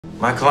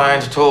My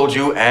client's told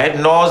you ad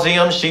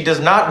nauseum she does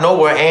not know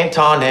where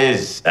Anton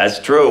is. That's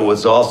true.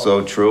 What's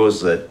also true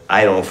is that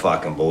I don't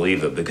fucking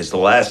believe it, because the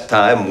last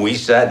time we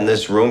sat in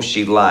this room,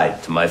 she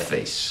lied to my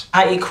face.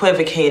 I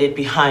equivocated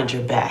behind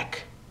your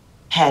back.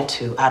 Had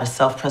to, out of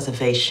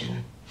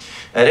self-preservation.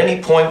 At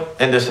any point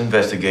in this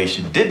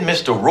investigation, did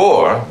Mr.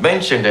 Rohr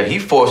mention that he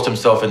forced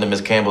himself into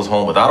Miss Campbell's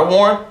home without a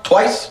warrant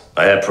twice?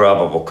 I had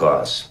probable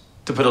cause.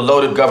 To put a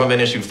loaded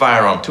government-issued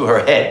firearm to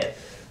her head.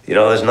 You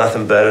know, there's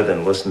nothing better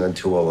than listening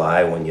to a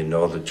lie when you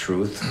know the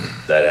truth.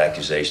 That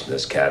accusation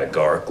is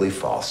categorically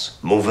false.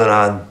 Moving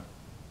on.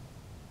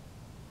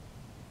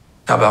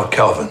 How about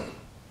Kelvin?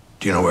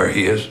 Do you know where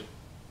he is?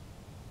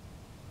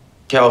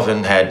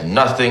 Kelvin had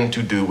nothing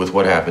to do with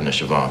what happened to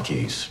Siobhan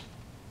Keys.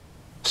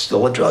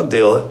 Still a drug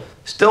dealer.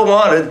 Still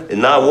wanted in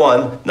not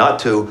one, not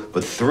two,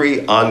 but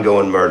 3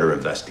 ongoing murder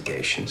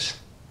investigations.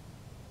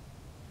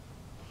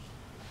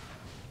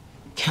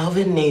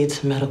 Kelvin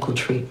needs medical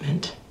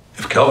treatment.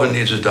 If Kelvin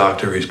needs a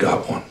doctor, he's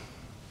got one.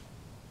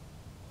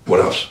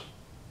 What else?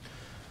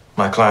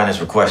 My client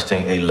is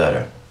requesting a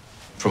letter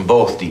from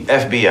both the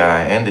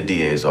FBI and the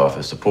DA's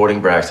office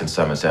supporting Braxton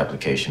Summit's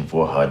application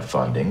for HUD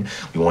funding.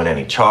 We want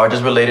any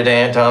charges related to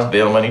Anton's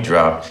bail money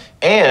dropped,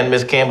 and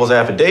Miss Campbell's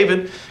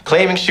affidavit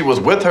claiming she was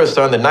with her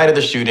son the night of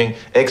the shooting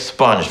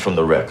expunged from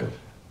the record.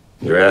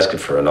 You're asking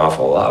for an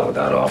awful lot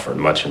without offering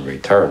much in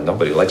return.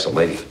 Nobody likes a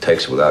lady who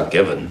takes without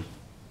giving.